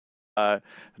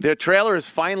The trailer is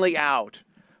finally out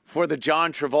for the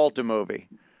John Travolta movie,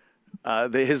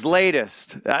 his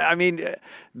latest. I mean,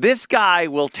 this guy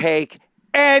will take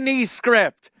any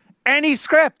script.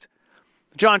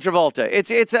 John Travolta.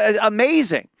 It's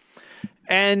amazing.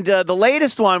 And the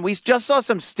latest one, we just saw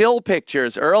some still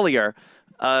pictures earlier.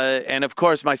 And, of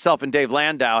course, myself and Dave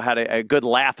Landau had a good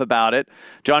laugh about it.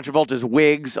 John Travolta's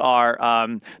wigs are,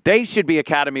 they should be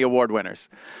Academy Award winners.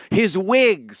 His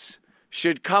wigs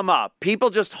should come up. People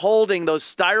just holding those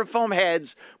styrofoam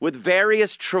heads with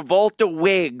various Travolta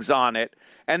wigs on it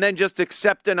and then just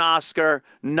accept an Oscar,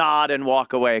 nod, and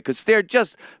walk away because they're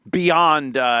just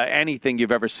beyond anything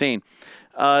you've ever seen.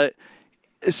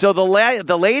 So the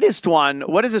latest one,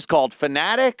 what is this called?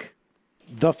 Fanatic?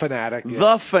 The Fanatic. Yeah.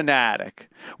 The Fanatic.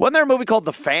 Wasn't there a movie called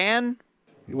The Fan?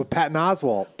 With Patton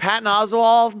Oswalt. Patton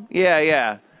Oswalt?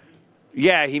 Yeah.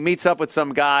 Yeah, he meets up with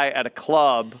some guy at a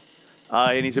club,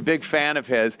 and he's a big fan of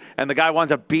his, and the guy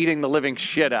winds up beating the living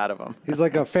shit out of him. He's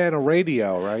like a fan of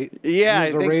radio, right? Yeah,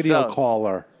 he's a radio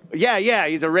caller. Yeah,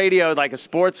 he's a radio, like a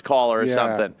sports caller or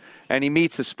something. And he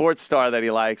meets a sports star that he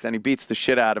likes, and he beats the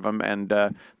shit out of him, and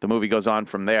the movie goes on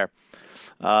from there.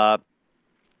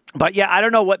 But, yeah, I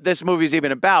don't know what this movie's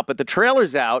even about, but the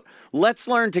trailer's out. Let's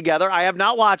learn together. I have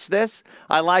not watched this.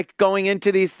 I like going into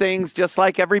these things just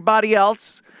like everybody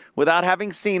else without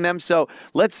having seen them. So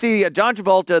let's see John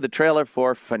Travolta, the trailer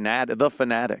for The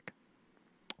Fanatic.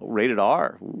 Oh, rated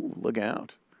R. Ooh, look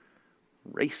out.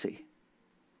 Racy.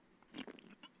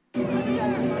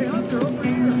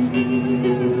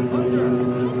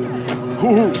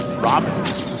 Ooh, Robin.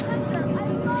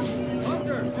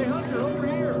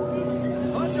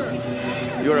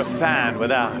 You're a fan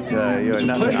without you're it's a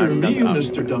nothing. pleasure to meet you,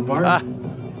 Mr. Dunbar.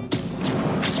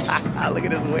 Look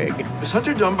at his wig. Is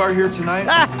Hunter Dunbar here tonight?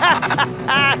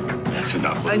 That's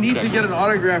enough. I need to get an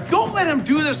autograph. Don't let him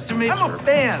do this to me. I'm a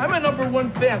fan. I'm a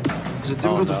 #1 fan. Is it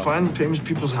difficult to find famous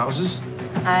people's houses?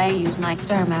 I use my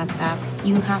star map app.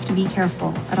 You have to be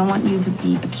careful. I don't want you to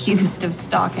be accused of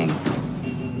stalking.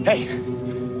 Hey,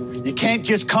 you can't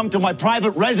just come to my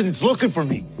private residence looking for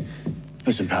me.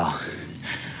 Listen, pal,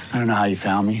 I don't know how you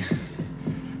found me,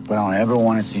 but I don't ever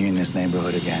want to see you in this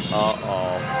neighborhood again.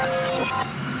 Uh-oh.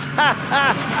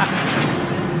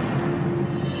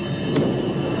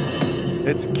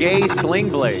 It's gay Sling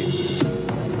Blade.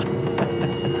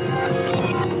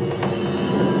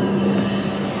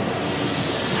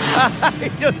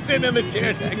 He's just sitting in the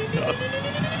chair next to him.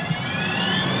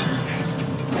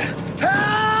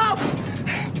 Help!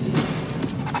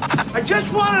 I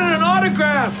just wanted an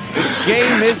autograph. It's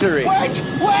gay misery. Wait!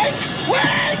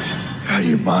 Out of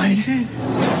your mind.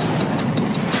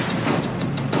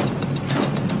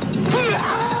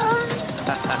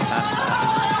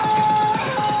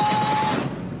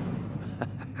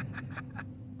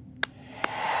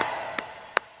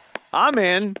 I'm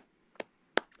in.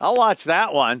 I'll watch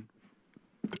that one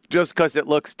just because it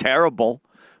looks terrible.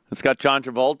 It's got John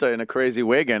Travolta in a crazy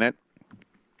wig in it,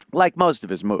 like most of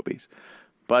his movies.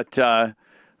 But, oh,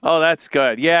 that's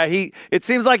good. Yeah, it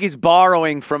seems like he's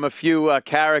borrowing from a few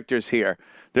characters here.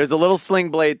 There's a little Sling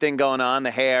Blade thing going on,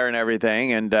 the hair and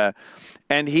everything.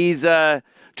 And he's John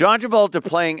Travolta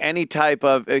playing any type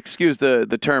of, excuse the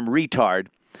term, retard.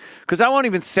 Because I won't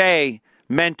even say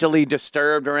mentally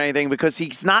disturbed or anything because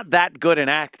he's not that good an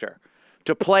actor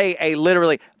to play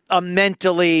literally a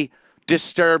mentally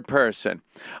disturbed person,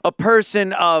 a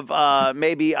person of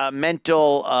maybe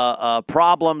mental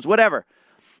problems, whatever.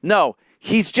 No,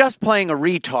 he's just playing a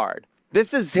retard.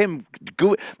 This is him.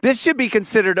 This should be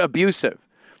considered abusive,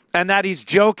 and that he's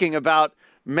joking about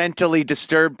mentally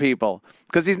disturbed people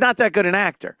because he's not that good an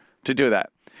actor to do that.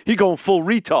 He going full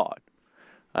retard.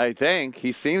 I think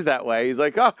he seems that way. He's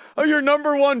like, oh, your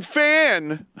 #1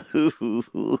 fan.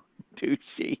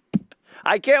 Douchey.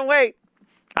 I can't wait.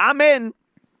 I'm in.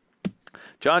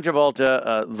 John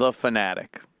Travolta, The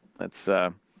Fanatic. That's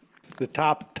the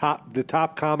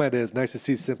top comment is nice to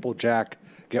see Simple Jack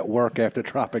get work after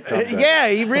Tropic Thunder. Yeah,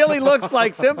 he really looks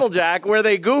like Simple Jack, where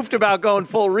they goofed about going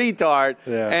full retard.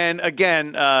 Yeah. And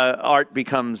again, art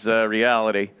becomes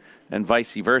reality, and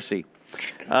vice versa.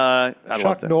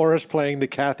 Chuck Norris playing the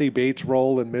Kathy Bates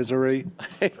role in Misery.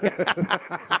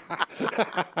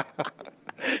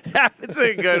 That's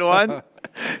a good one.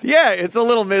 Yeah, it's a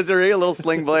little Misery, a little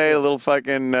Sling Blade, a little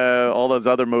fucking all those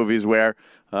other movies where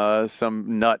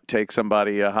some nut takes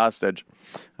somebody hostage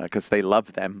because they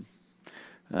love them.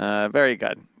 Very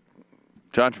good.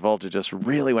 John Travolta just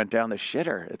really went down the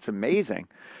shitter. It's amazing.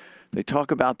 They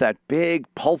talk about that big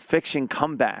Pulp Fiction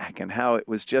comeback and how it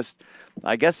was just,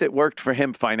 I guess it worked for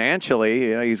him financially.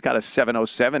 You know, he's got a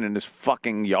 707 in his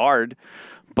fucking yard.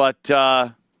 But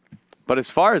But as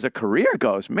far as a career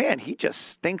goes, man, he just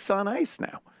stinks on ice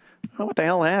now. I don't know what the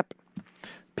hell happened.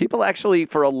 People actually,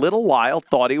 for a little while,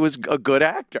 thought he was a good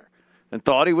actor and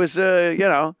thought he was, you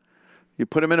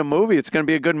put him in a movie, it's going to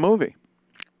be a good movie.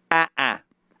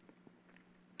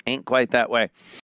 Ain't quite that way.